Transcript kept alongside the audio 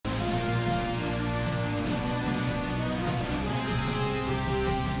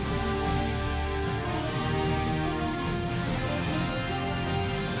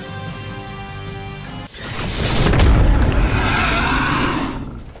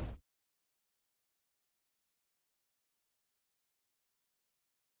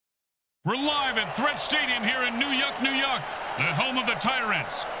We're live at Threat Stadium here in Yuck, New York, the home of the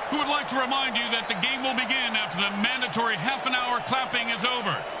Tyrants, who would like to remind you that the game will begin after the mandatory half-an-hour clapping is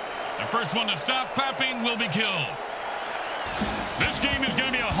over. The first one to stop clapping will be killed. This game is going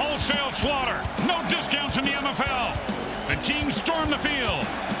to be a wholesale slaughter. No discounts in the MFL. The teams storm the field.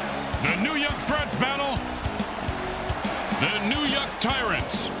 The Yuck Threats battle the Yuck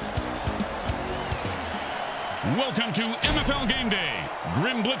Tyrants. Welcome to MFL Game Day.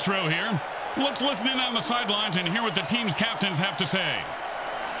 Grim Blitzrow here. Let's listen in on the sidelines and hear what the team's captains have to say.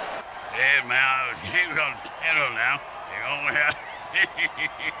 Hey, man, I was hanging on the kettle now.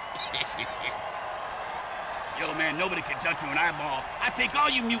 Yo, man, nobody can touch me when I ball. I take all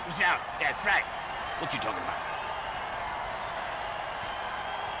you mutants out. That's right. What you talking about?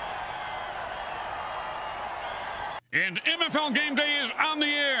 And MFL Game Day is on the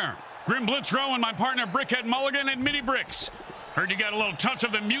air. Grim Blitzrow and my partner Brickhead Mulligan and Mini Bricks. Heard you got a little touch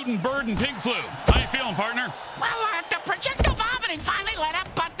of the mutant bird and pig flu. How you feeling, partner? Well, the projectile vomiting finally let up,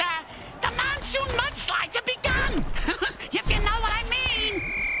 but the monsoon mudslides have begun. If you know what I mean.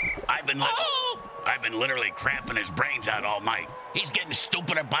 I've been literally cramping his brains out all night. He's getting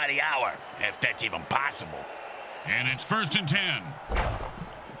stupider by the hour, if that's even possible. And it's 1st and 10.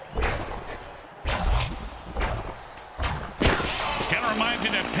 Kind of reminds me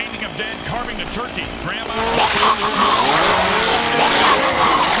of that painting of Dad carving the turkey. Grandma.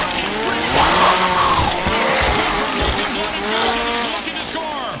 Looking to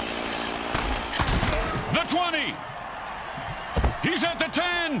score. The 20. He's at the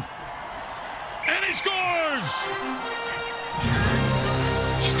 10. And he scores.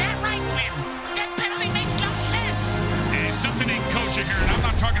 Is that right, Grim? That penalty makes no sense. Hey, something ain't kosher here, and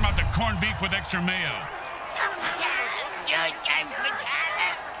I'm not talking about the corned beef with extra mayo.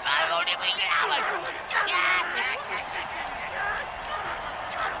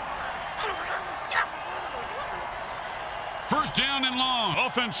 First down and long.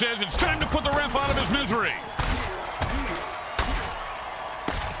 Offense says it's time to put the ref out of his misery.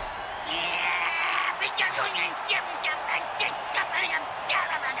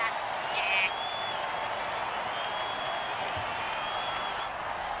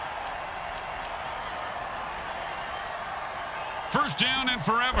 First down and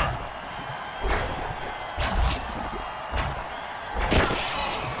forever.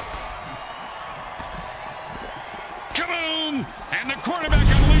 Kaboom! And the quarterback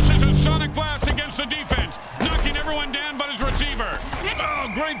unleashes a sonic blast against the defense, knocking everyone down but his receiver. Oh,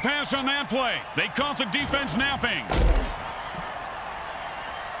 great pass on that play. They caught the defense napping.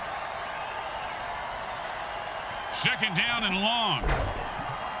 Second down and long.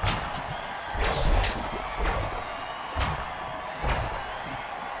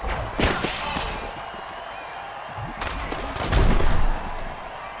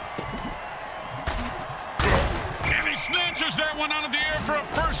 Snatches that one out of the air for a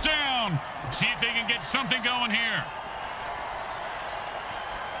first down. See if they can get something going here.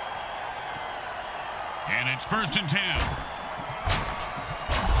 And it's 1st and 10.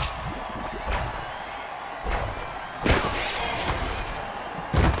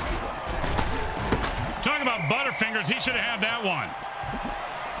 Talking about Butterfingers, he should have had that one.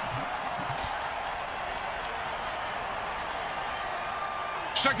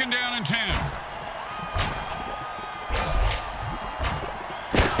 Second down and 10.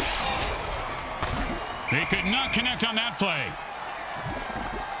 They could not connect on that play.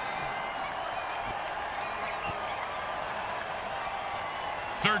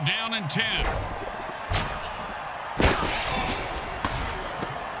 Third down and 10.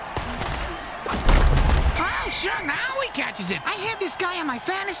 Oh, sure, now he catches it. I had this guy on my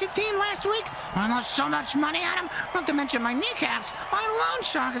fantasy team last week. I lost so much money on him, not to mention my kneecaps. My loan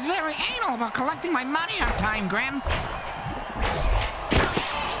shark is very anal about collecting my money on time, Graham.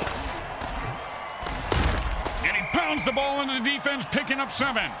 Pounds the ball into the defense, picking up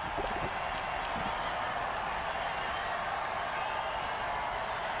 7.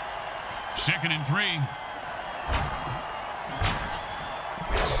 Second and 3.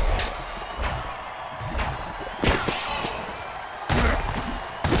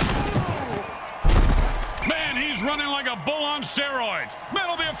 Man, he's running like a bull on steroids.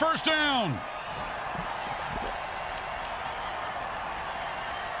 That'll be a first down.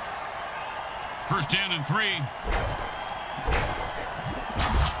 First down and 3.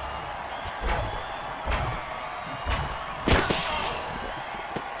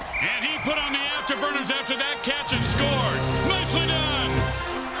 And he put on the afterburners after that catch and scored. Nicely done.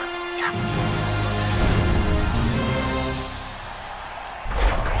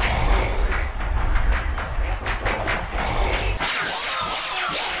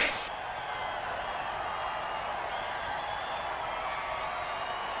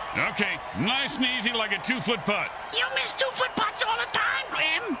 Nice and easy like a 2-foot putt. You miss 2-foot putts all the time,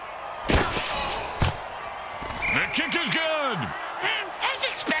 Grim. The kick is good. As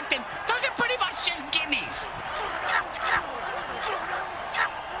expected, those are pretty much just gimmies.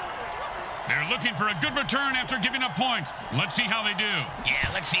 They're looking for a good return after giving up points. Let's see how they do. Yeah,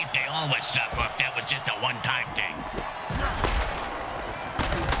 let's see if they always suck or if that was just a one-time thing.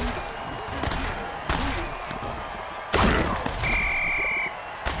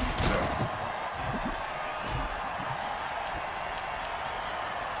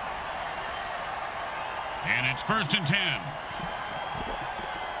 And it's 1st and 10.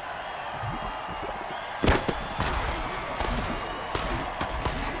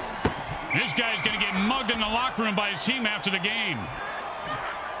 This guy's going to get mugged in the locker room by his team after the game.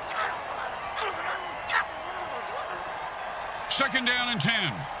 Second down and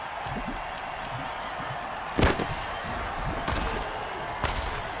 10.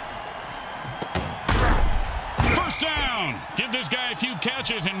 First down. Give this guy a few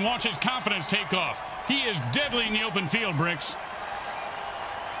catches and watch his confidence take off. He is deadly in the open field, Bricks.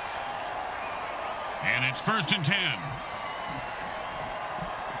 And it's 1st and 10.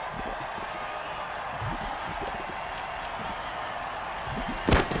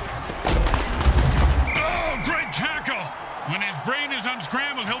 Tackle. When his brain is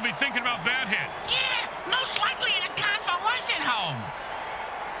unscrambled, he'll be thinking about that hit. Yeah, most likely the convo was at home.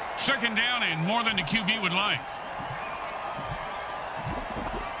 Second down and more than the QB would like.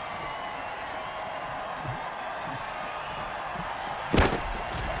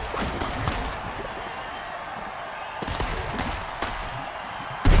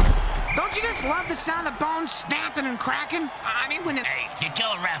 Don't you just love the sound of bones snapping and cracking? I mean, when it... Hey, if you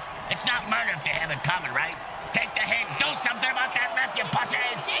kill a ref, it's not murder if they have it coming, right? Take the hit. Do something about that ref, you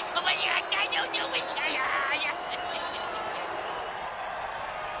pussies.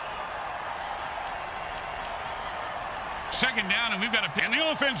 Second down, and we've got a pin.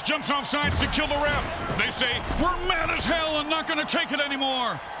 The offense jumps off sides to kill the ref. They say, we're mad as hell and not going to take it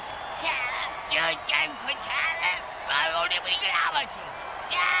anymore.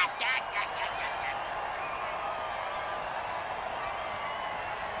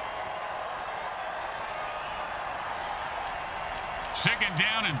 Second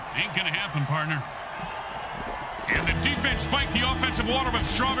down and ain't gonna happen, partner. And the defense spiked the offensive water with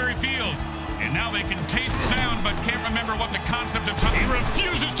Strawberry Fields. And now they can taste sound but can't remember what the concept of time. He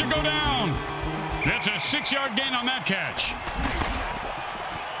refuses to go down. That's a 6-yard gain on that catch.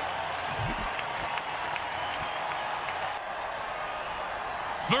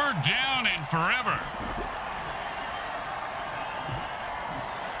 Third down and forever.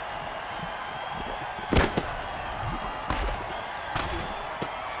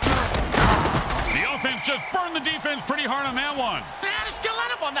 Offense just burned the defense pretty hard on that one. It's still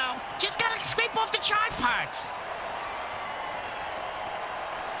edible, though. Just gotta scrape off the charred parts.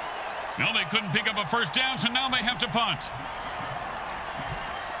 No, they couldn't pick up a first down, so now they have to punt.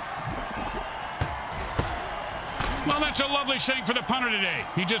 Well, that's a lovely shake for the punter today.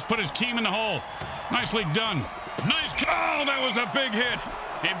 He just put his team in the hole. Nicely done. Nice. Oh, that was a big hit.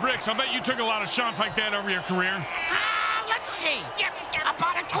 Hey, Bricks, I bet you took a lot of shots like that over your career. Let's see.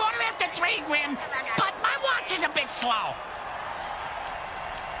 About a 3:15, Grim, but my watch is a bit slow.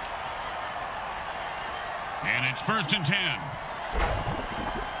 And it's 1st and 10.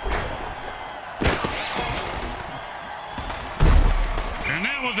 And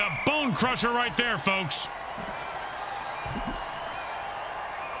that was a bone crusher right there, folks.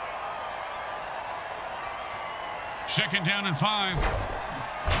 Second down and 5.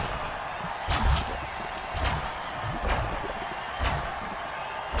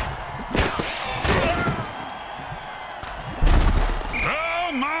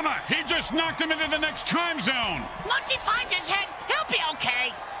 He just knocked him into the next time zone. Once he finds his head, he'll be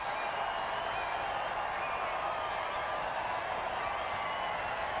okay.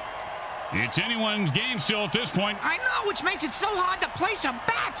 It's anyone's game still at this point. I know, which makes it so hard to place a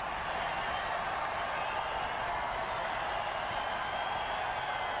bet.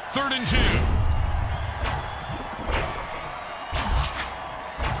 Third and 2.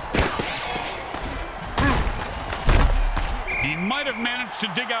 He might have managed to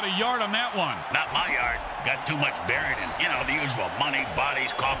dig out a yard on that one. Not my yard. Got too much buried in, the usual money,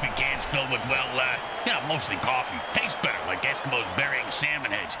 bodies, coffee cans filled with, mostly coffee. Tastes better, like Eskimos burying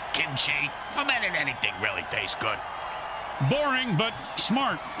salmon heads. Kimchi, fermented anything really tastes good. Boring, but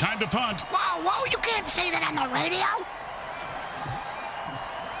smart. Time to punt. Whoa, you can't say that on the radio.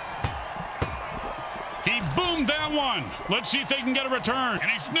 He boomed that one. Let's see if they can get a return. And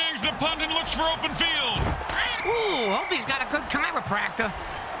he snags the punt and looks for open field. Ooh, hope he's got a good chiropractor.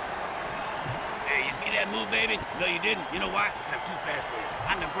 You see that move, baby? No, you didn't. You know why? 'Cause I'm too fast for you.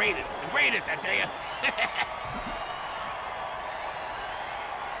 I'm the greatest. The greatest, I tell you.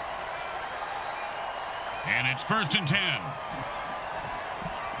 And it's 1st and 10.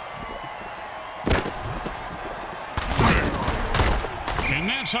 And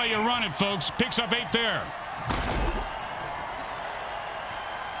that's how you run it, folks. Picks up 8 there.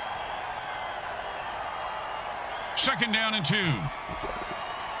 Second down and 2.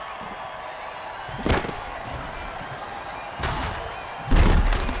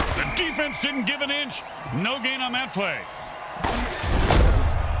 The defense didn't give an inch. No gain on that play.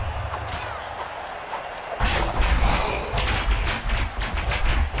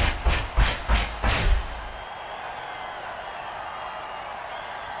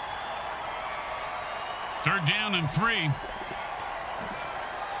 Third down and 3.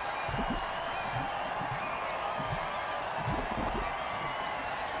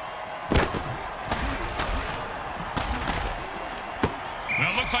 Well,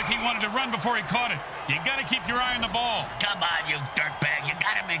 it looks like he wanted to run before he caught it. You got to keep your eye on the ball. Come on, you dirtbag. You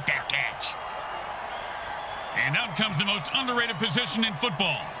got to make that catch. And out comes the most underrated position in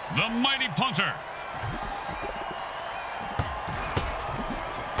football, the mighty punter.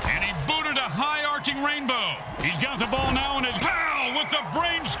 And he booted a high-arcing rainbow. He's got the ball now in his pow with the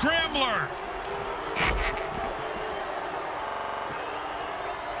brain scrambler.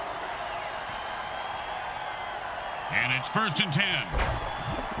 And it's 1st and 10.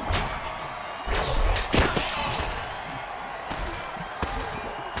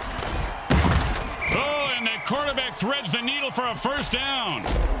 Oh, and the quarterback threads the needle for a 1st down.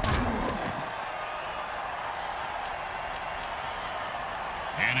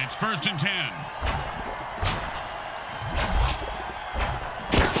 And it's 1st and 10.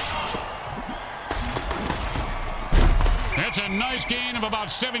 That's a nice gain of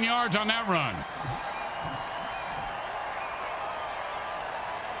about 7 yards on that run.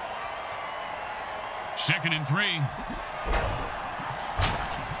 Second and 3.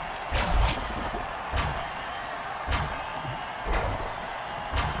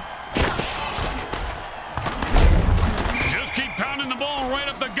 Just keep pounding the ball right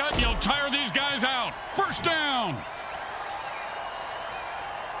up the gut and you'll tire these guys out. 1st down.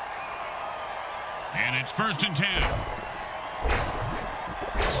 And it's 1st and 10.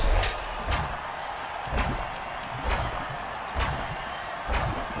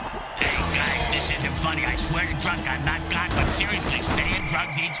 Funny, I swear to drunk I'm not God, but seriously, stay in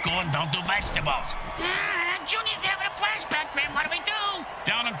drugs, eat school, and don't do vegetables. Junior's having a flashback, man. What do we do?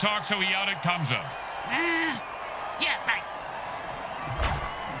 Down and talk so he out it comes up. Yeah, right.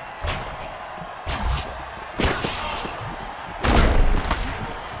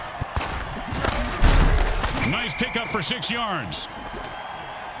 Nice pickup for 6 yards.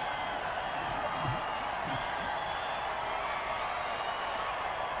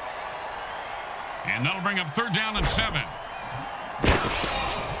 And that'll bring up 3rd down and 7.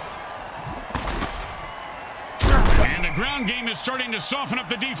 And the ground game is starting to soften up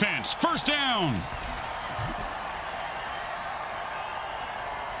the defense. 1st down.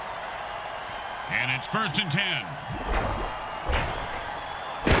 And it's 1st and 10.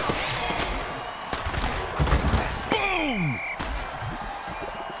 Boom!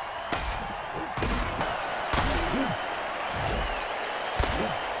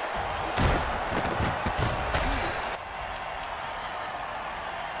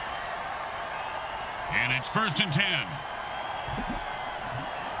 And it's 1st and 10.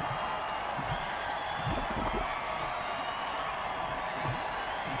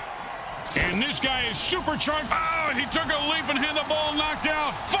 And this guy is supercharged. Oh, he took a leap and had the ball knocked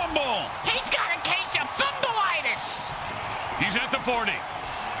out. Fumble. He's got a case of fumbleitis. He's at the 40.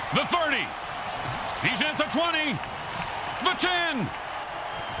 The 30. He's at the 20. The 10.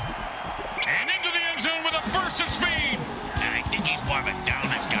 And into the end zone with a burst of speed. I think he's more of a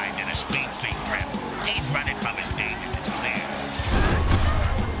Downer's guy than a speed freak prep. He's running from his demons, it's clear.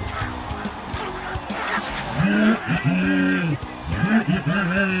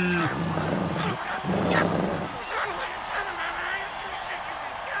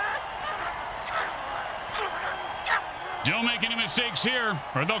 Don't make any mistakes here,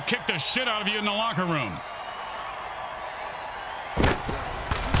 or they'll kick the shit out of you in the locker room.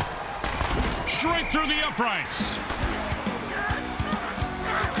 Straight through the uprights.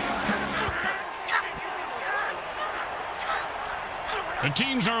 The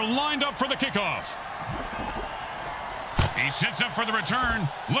teams are lined up for the kickoff. He sets up for the return.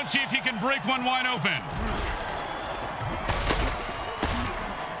 Let's see if he can break one wide open.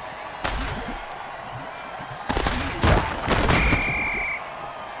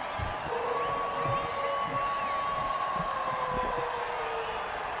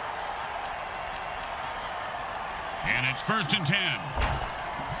 And it's 1st and 10.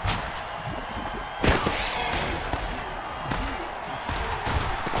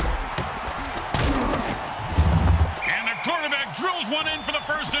 And the quarterback drills one in for the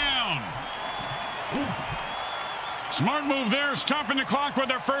first down. Smart move there, stopping the clock with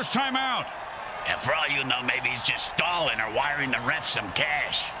their first timeout. And for all you know, maybe he's just stalling or wiring the ref some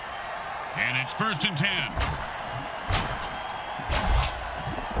cash. And it's 1st and 10.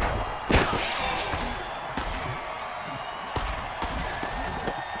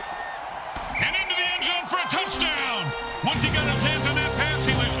 And into the end zone for a touchdown. Once he got his hands on that pass,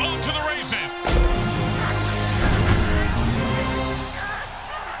 he was off to the races.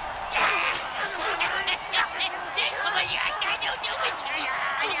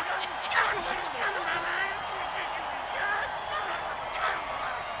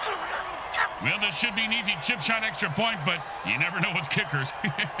 Well, this should be an easy chip shot extra point, but you never know with kickers.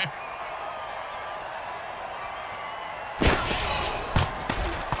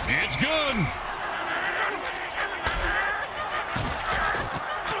 It's good.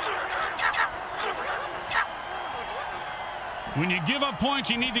 When you give up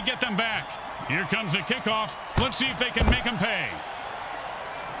points, you need to get them back. Here comes the kickoff. Let's see if they can make them pay.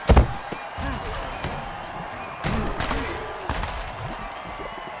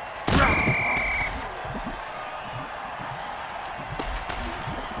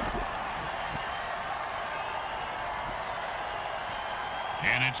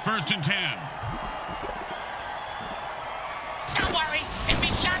 And it's 1st and 10. Don't worry. If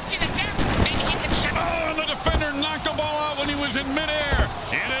he shots you to death, maybe he can shut... Oh, the defender knocked the ball out when he was in midair.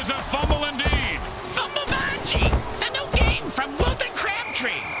 It is a fumble indeed. Fumble Manji, the new game from Wilton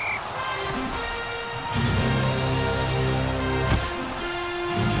Crabtree.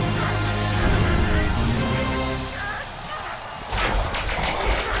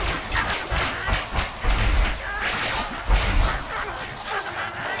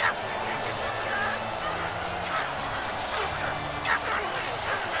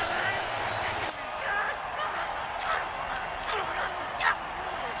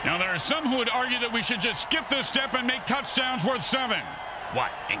 Now, there are some who would argue that we should just skip this step and make touchdowns worth 7.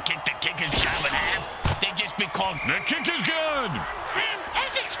 What, and kick the kicker's job in half? They'd just be called... The kick is good.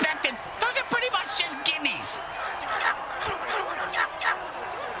 As expected, those are pretty much just gimmies.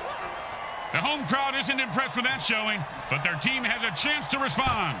 The home crowd isn't impressed with that showing, but their team has a chance to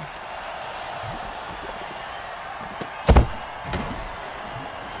respond.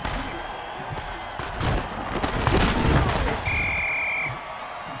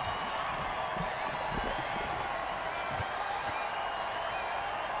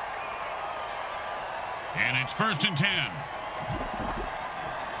 And it's 1st and 10.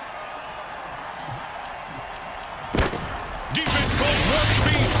 Defense goes warp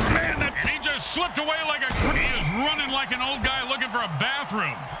speed. Man, and he just slipped away like a... He is running like an old guy looking for a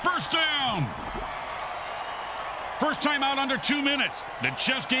bathroom. First down. First time out under 2 minutes. The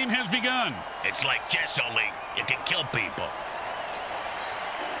chess game has begun. It's like chess, only you can kill people.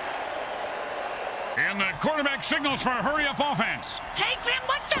 And the quarterback signals for a hurry-up offense. Hey, Grim,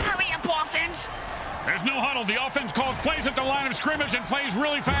 what's the hurry-up offense? There's no huddle. The offense calls plays at the line of scrimmage and plays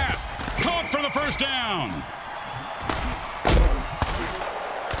really fast. Caught for the first down.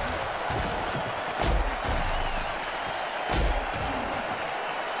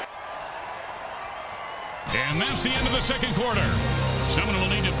 And that's the end of the second quarter. Someone will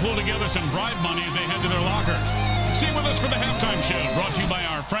need to pull together some bribe money as they head to their lockers. Stay with us for the halftime show, brought to you by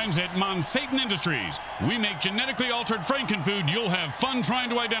our friends at Monsatan Industries. We make genetically altered frankenfood you'll have fun trying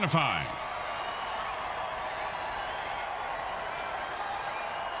to identify.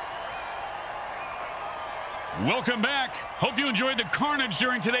 Welcome back. Hope you enjoyed the carnage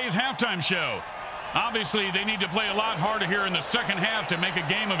during today's halftime show. Obviously, they need to play a lot harder here in the second half to make a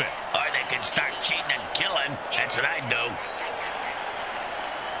game of it. Or they can start cheating and killing. That's what I'd do.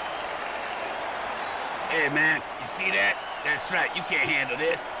 Hey, man, you see that? That's right. You can't handle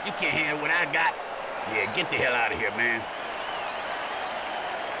this. You can't handle what I got. Yeah, get the hell out of here, man.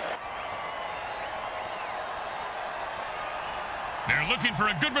 They're looking for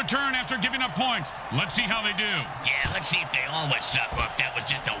a good return after giving up points. Let's see how they do. Yeah, let's see if they always suck or if that was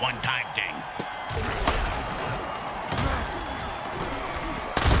just a one-time thing.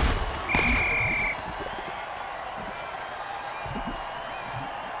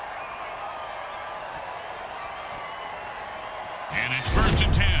 And it's 1st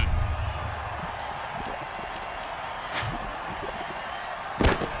and 10.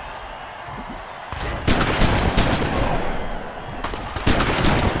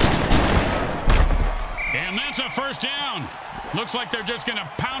 And that's a first down. Looks like they're just going to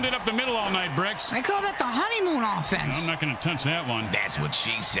pound it up the middle all night, Bricks. I call that the honeymoon offense. I'm not going to touch that one. That's what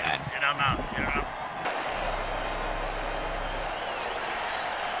she said. Get him out. Get him out.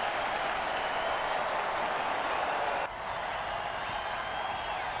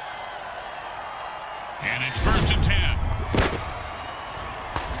 And it's 1st and 10.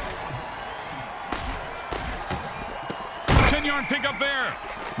 Ten-yard pickup there.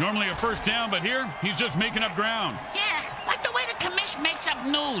 Normally a first down, but here he's just making up ground. Yeah, like the way the commish makes up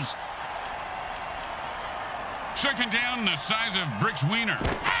news. 2nd down, the size of Brick's wiener.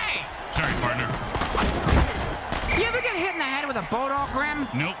 Hey! Sorry, partner. You ever get hit in the head with a boat-all, Grim?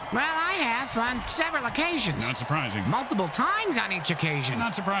 Nope. Well, I have on several occasions. Not surprising. Multiple times on each occasion.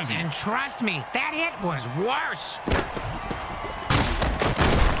 Not surprising. And trust me, that hit was worse.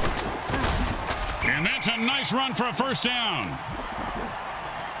 And that's a nice run for a first down.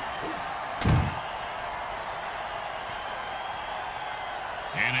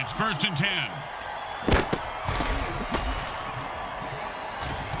 And it's 1st and 10.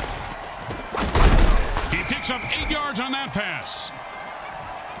 He picks up 8 yards on that pass.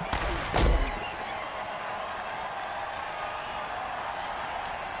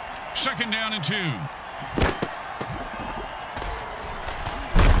 Second down and 2.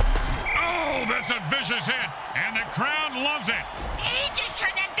 Oh, that's a vicious hit, and the crowd loves it. He just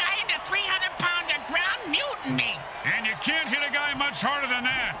turned that guy into 300 pounds of ground mutiny. And you can't hit a guy much harder than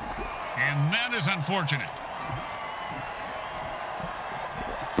that. And that is unfortunate.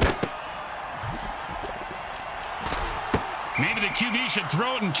 Maybe the QB should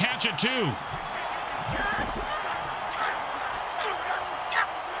throw it and catch it too.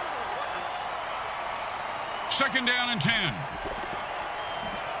 Second down and 10.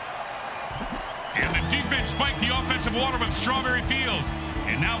 And the defense spiked the offensive water with Strawberry Fields.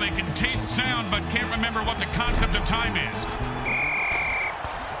 And now they can taste sound but can't remember what the concept of time is.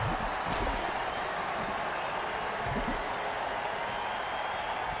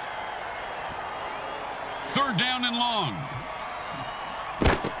 Third down and long.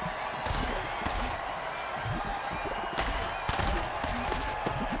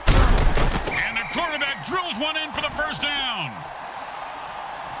 And the quarterback drills one in for the first down.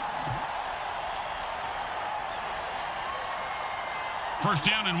 First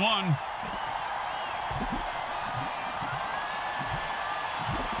down and 1.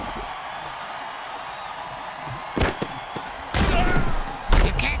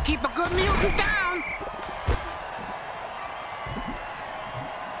 You can't keep a good mutant down.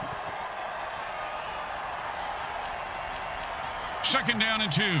 Second down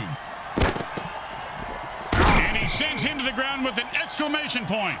and 2. And he sends him to the ground with an exclamation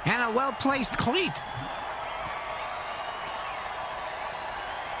point. And a well-placed cleat.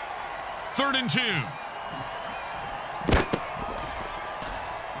 3rd and 2.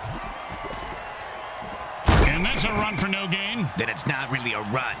 And that's a run for no gain. Then it's not really a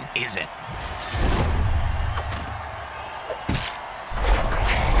run, is it?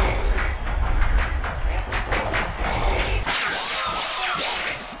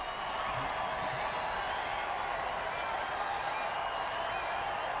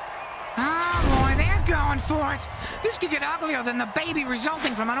 For it. This could get uglier than the baby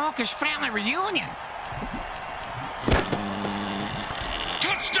resulting from an orcish family reunion.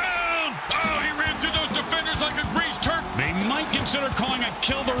 Touchdown! Oh, he ran through those defenders like a greased turk. They might consider calling a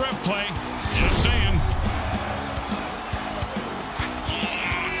kill the ref play. Just saying.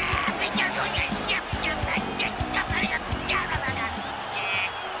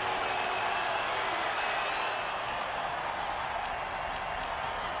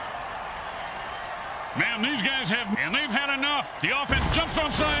 Man, these guys have, and they've had enough. The offense jumps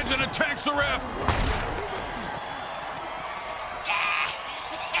on sides and attacks the ref.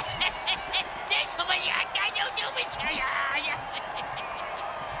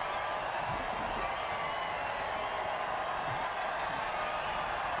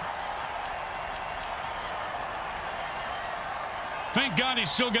 Thank God he's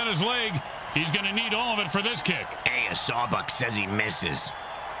still got his leg. He's going to need all of it for this kick. Hey, a sawbuck says he misses.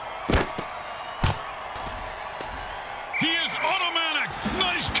 He is automatic.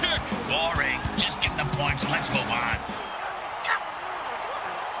 Nice kick. Boring. Just get the points. Let's move on.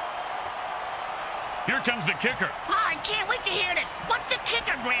 Here comes the kicker. Oh, I can't wait to hear this. What's the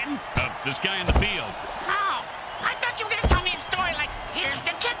kicker, Grim? This guy in the field. Oh, I thought you were going to tell me a story like, here's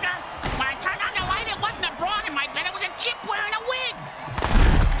the kicker. When I turned on the light, it wasn't a brawn in my bed. It was a chimp wearing a wig.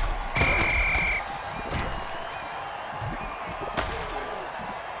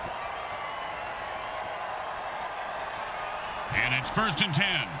 And it's 1st and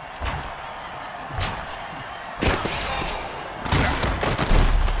 10.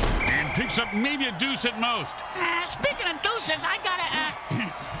 picks up maybe a deuce at most. Speaking of deuces, I gotta,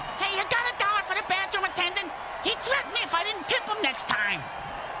 hey, you got $1 for the bathroom attendant? He threatened me if I didn't tip him next time.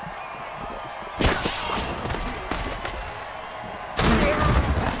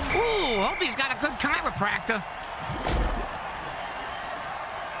 Ooh, hope he's got a good chiropractor.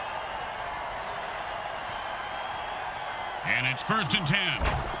 And it's 1st and 10.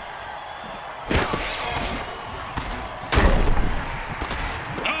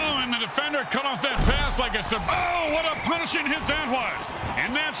 Oh, and the defender cut off that pass like a oh, what a punishing hit that was.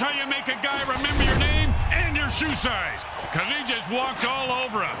 And that's how you make a guy remember your name and your shoe size, because he just walked all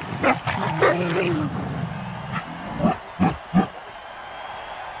over him.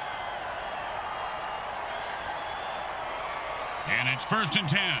 And it's 1st and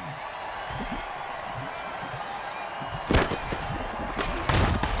 10.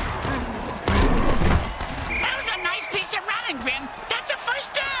 That was a nice piece of running, Vin. That's a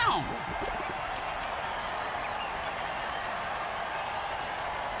first down.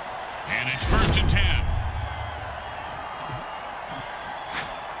 And it's 1st and 10.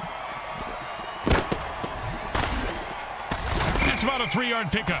 That's about a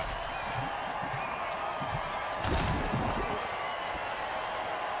 3-yard pickup.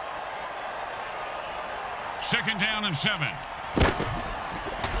 Second down and 7.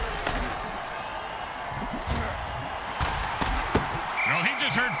 No, he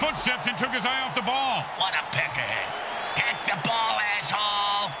just heard footsteps and took his eye off the ball. What a pick ahead. Get the ball,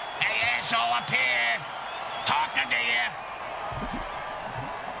 asshole. Hey, asshole, up here. Talking to you.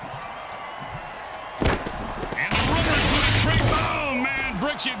 And the runner's with a straight. Oh, man,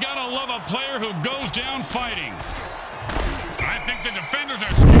 Bricks, you gotta love a player who goes down fighting. I think the defenders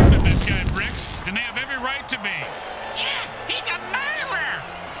are scared of this guy, Bricks, and they have every right to be. Yeah, he's a murderer.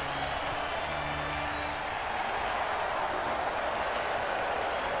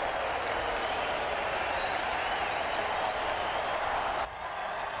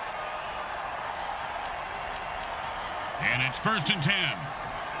 And it's 1st and 10.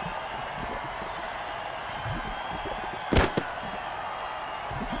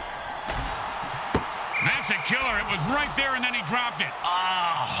 That's a killer. It was right there, and then he dropped it.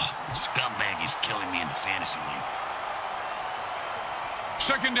 Oh, scumbag is killing me in the fantasy league.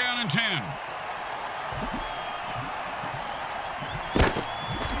 Second down and 10.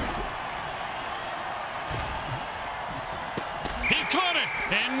 He caught it,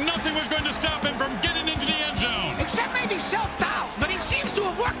 and nothing was going to stop him from getting into the end zone. Except maybe self-doubt, but he seems to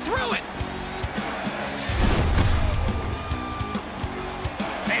have worked through it.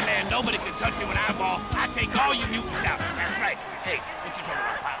 Hey, man, nobody can touch me with an eyeball. I take all you mutants out. That's right. Hey, what you talking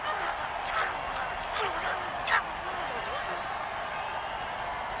about, Pop?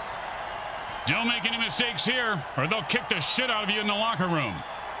 Don't make any mistakes here, or they'll kick the shit out of you in the locker room.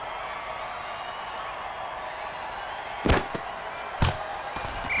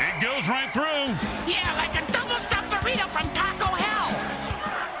 It goes right through. Yeah, like a double-stuffed burrito from Taco Hell.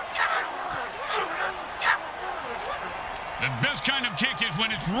 The best kind of kick is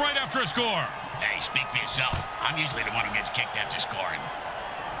when it's right after a score. Hey, speak for yourself. I'm usually the one who gets kicked after scoring.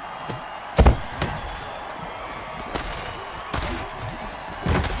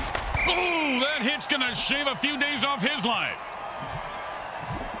 Ooh, that hit's gonna shave a few days off his life.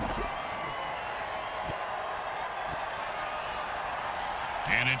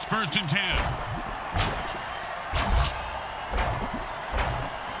 And it's 1st and 10.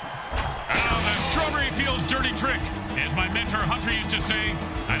 The Strawberry Fields dirty trick. As my mentor Hunter used to say,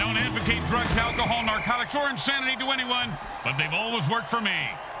 I don't advocate drugs, alcohol, narcotics, or insanity to anyone, but they've always worked for me.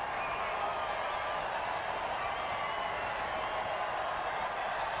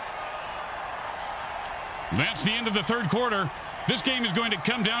 That's the end of the third quarter. This game is going to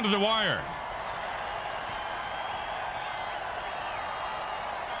come down to the wire.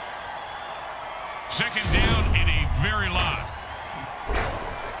 Second down and a very lot.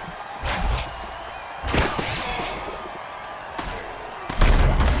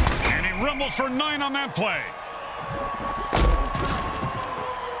 And he rumbles for 9 on that play.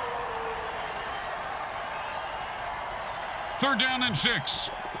 Third down and 6.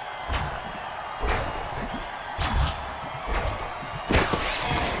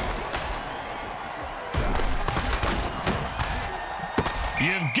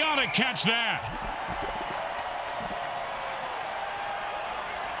 You've got to catch that.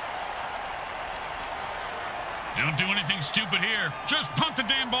 Don't do anything stupid here. Just punt the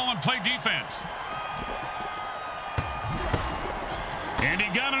damn ball and play defense. And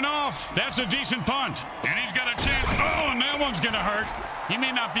he got it off. That's a decent punt. And he's got a chance. Oh, and that one's going to hurt. He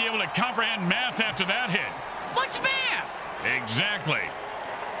may not be able to comprehend math after that hit. What's math? Exactly.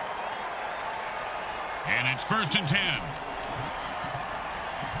 And it's 1st and 10.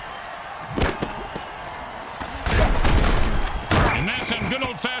 And that's some good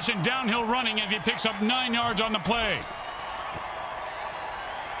old-fashioned downhill running as he picks up 9 yards on the play.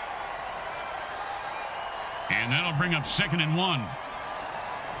 And that'll bring up 2nd and 1.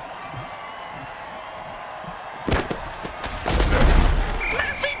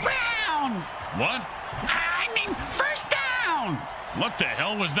 Murphy Brown! What? I mean, 1st down! What the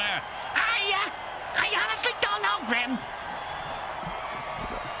hell was that? I honestly don't know, Grim.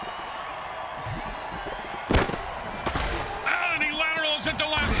 And he laterals at the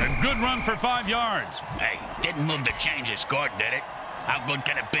left. A good run for 5 yards. Hey, didn't move the change and scored, did it? How good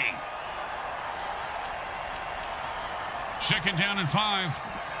can it be? 2nd down and 5.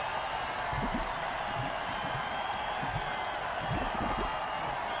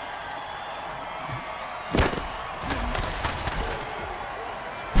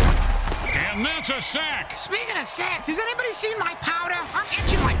 And that's a sack. Speaking of sacks, has anybody seen my powder? I'm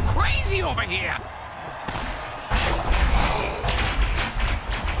itching like crazy over here.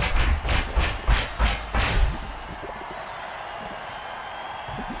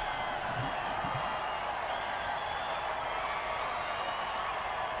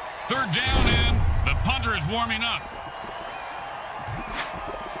 Third down in. The punter is warming up.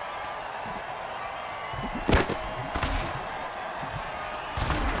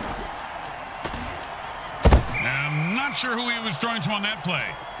 I'm not sure who he was throwing to on that play.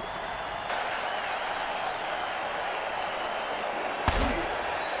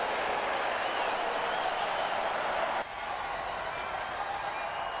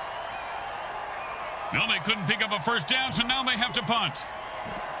 No, they couldn't pick up a 1st down, so now they have to punt.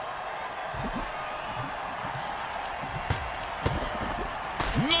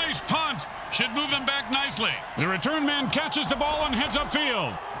 Nice punt. Should move them back nicely. The return man catches the ball and heads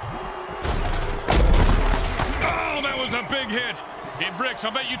upfield. Oh, that was a big hit. Hey, Bricks,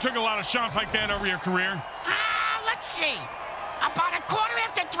 I bet you took a lot of shots like that over your career. Let's see. About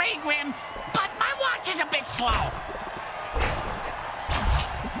 3:15, Grim, but my watch is a bit slow.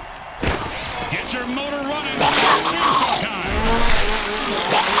 Get your motor running. Chainsaw time.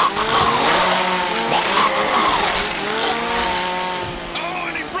 Oh,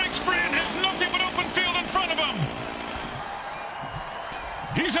 and he breaks free and has nothing but open field in front of him.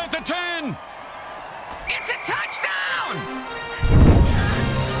 He's at the 10. It's a touchdown!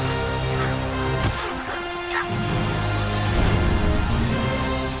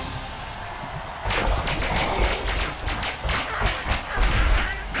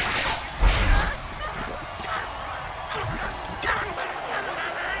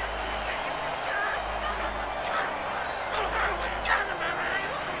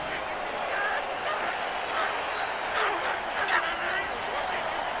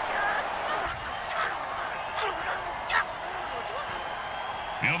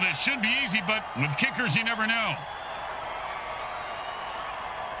 You know, this should be easy, but with kickers, you never know.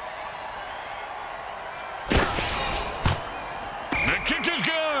 The kick is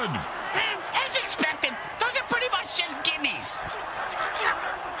good. As expected, those are pretty much just gimmies.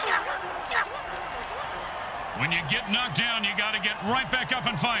 When you get knocked down, you got to get right back up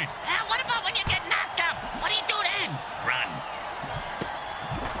and fight. What about when you get knocked up? What do you do then? Run.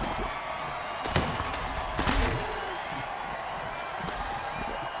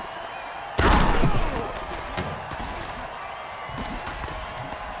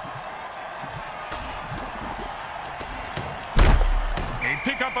 A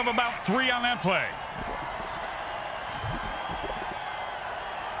pickup of about 3 on that play.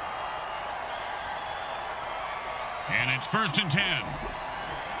 And it's 1st and 10.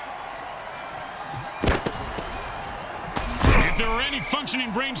 If there were any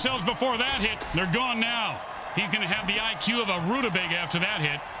functioning brain cells before that hit, they're gone now. He's going to have the IQ of a rutabaga after that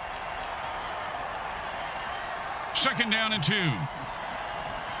hit. 2nd down and 2.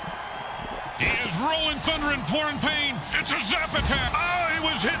 He is rolling thunder and pouring pain. It's a zap attack. Oh, he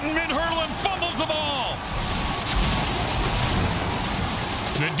was hitting mid-hurdle and fumbles the ball.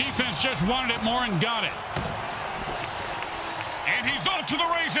 The defense just wanted it more and got it. And he's off to the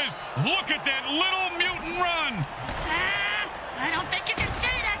races. Look at that little mutant run. I don't think you can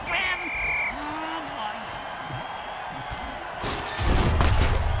say that, Grim. Oh, boy.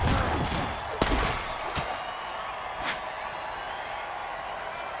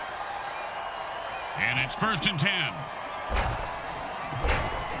 And it's 1st and 10.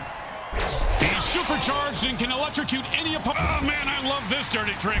 He's supercharged and can electrocute any opponent. Oh, man, I love this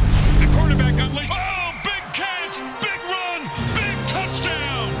dirty trick. The quarterback unleashed. Oh, big catch, big run, big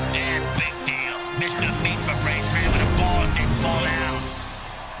touchdown. Yeah, big deal. Missed the meat for Ray Graham with a ball and didn't fall down.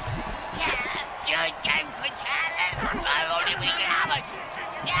 Yeah,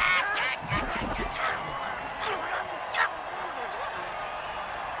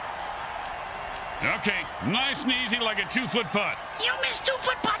 like a 2-foot putt. You miss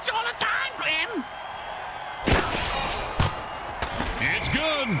 2-foot putts all the time, Grim. It's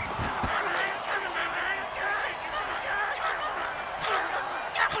good.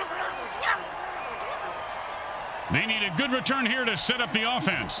 They need a good return here to set up the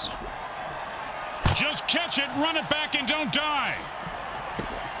offense. Just catch it, run it back, and don't die.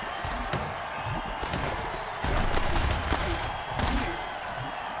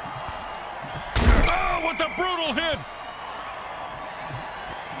 Oh, what a brutal hit.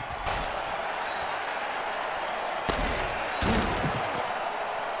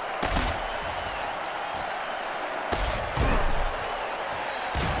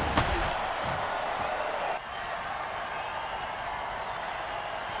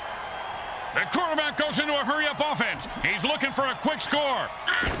 The quarterback goes into a hurry-up offense. He's looking for a quick score.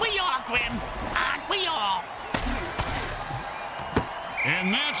 Aren't we all, Grim? Aren't we all?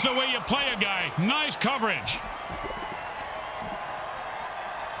 And that's the way you play a guy. Nice coverage.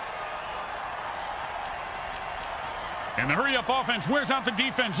 And the hurry-up offense wears out the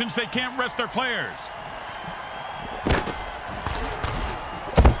defense since they can't rest their players.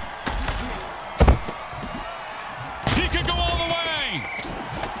 He could go all the way.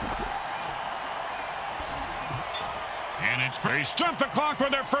 And they stop the clock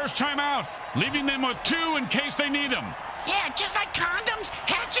with their first timeout, leaving them with 2 in case they need them. Yeah, just like condoms,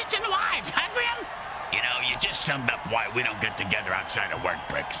 hatchets, and wives, huh, Grim? You know, you just summed up why we don't get together outside of work,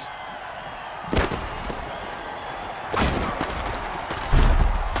 Bricks.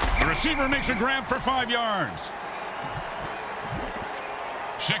 The receiver makes a grab for 5 yards.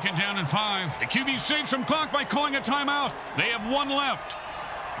 2nd down and 5. The QB saves some clock by calling a timeout. They have 1 left.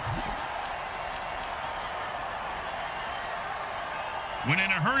 When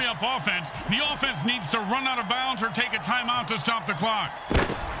in a hurry-up offense, the offense needs to run out of bounds or take a timeout to stop the clock.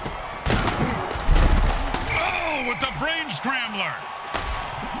 Oh, with the brain scrambler.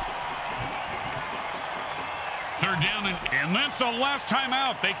 3rd down, and that's the last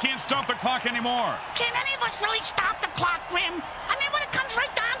timeout. They can't stop the clock anymore. Can any of us really stop the clock, Grim? I mean, when it comes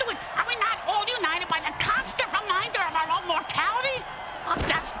right down to it, are we not all united by the constant reminder of our own mortality? Of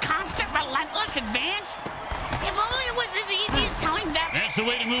Death's constant, relentless advance? If only it was as easy as telling them. That's the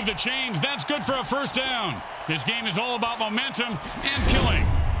way to move the chains. That's good for a 1st down. This game is all about momentum and killing.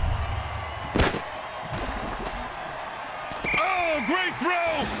 Oh, great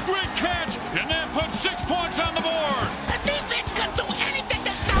throw, great catch, and that puts 6 points on the board. The defense could do anything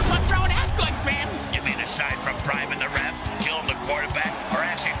to stop a throw that good, Grim. You mean aside from priming the ref, killing the quarterback, or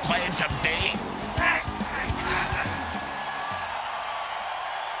actually playing some D?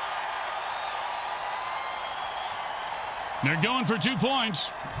 They're going for 2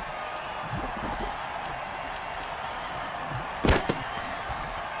 points.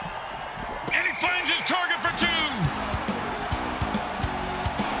 And he finds his target for 2.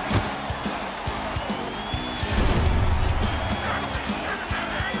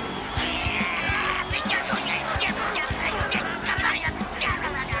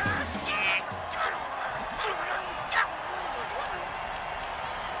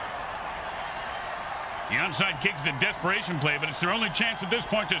 The onside kick is a desperation play, but it's their only chance at this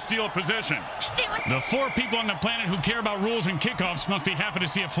point to steal a possession. Steal it. The 4 people on the planet who care about rules and kickoffs must be happy to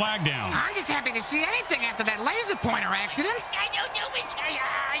see a flag down. I'm just happy to see anything after that laser pointer accident. I don't know which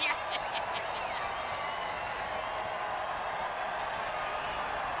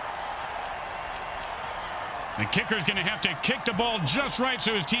The kicker's going to have to kick the ball just right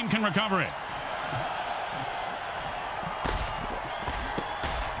so his team can recover it.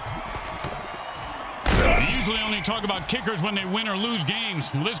 They usually only talk about kickers when they win or lose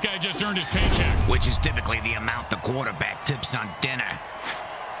games. Well, this guy just earned his paycheck. Which is typically the amount the quarterback tips on dinner.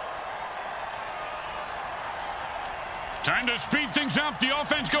 Time to speed things up. The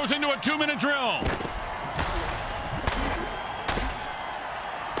offense goes into a 2-minute drill.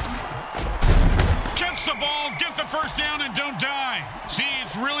 Catch the ball, get the 1st down, and don't die. See,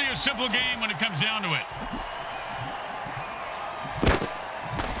 it's really a simple game when it comes down to it.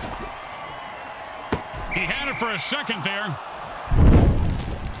 He had it for a second there.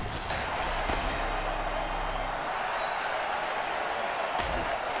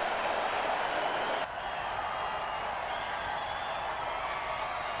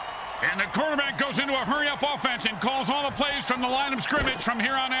 And the quarterback goes into a hurry-up offense and calls all the plays from the line of scrimmage from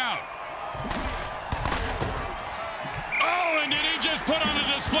here on out. Oh, and did he just put on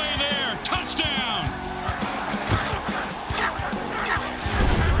a display there? Touchdown!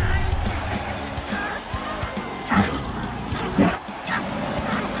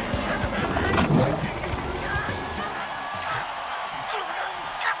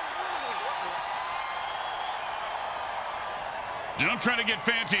 to get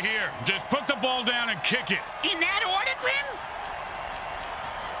fancy here. Just put the ball down and kick it. In that order, Grim?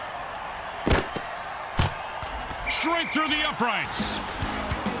 Straight through the uprights.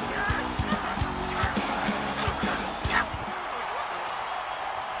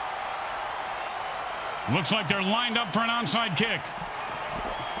 Looks like they're lined up for an onside kick.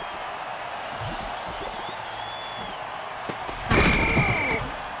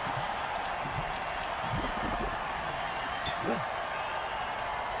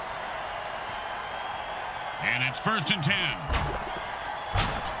 And it's 1st and 10.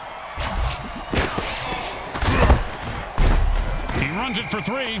 He runs it for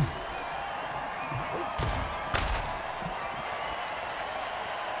 3.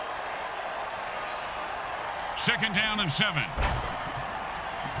 Second down and 7.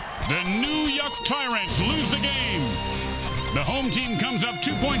 The New Yuck Tyrants lose the game. The home team comes up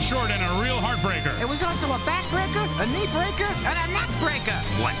 2 points short in a real heartbreaker. It was also a backbreaker, a knee breaker, and a neck breaker.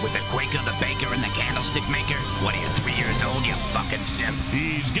 What, with the Quaker, the baker, and the candlestick maker? What are you, 3 years old, you fucking simp?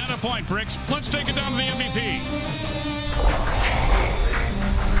 He's got a point, Bricks. Let's take it down to the MVP.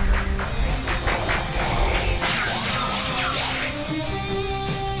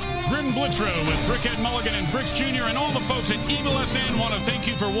 Grim Blitzrow with Brickhead Mulligan and Bricks Jr. and all the folks at Eagle SN want to thank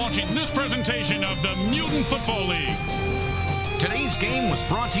you for watching this presentation of the Mutant Football League. Today's game was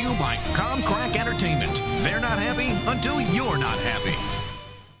brought to you by Comcrack Entertainment. They're not happy until you're not happy.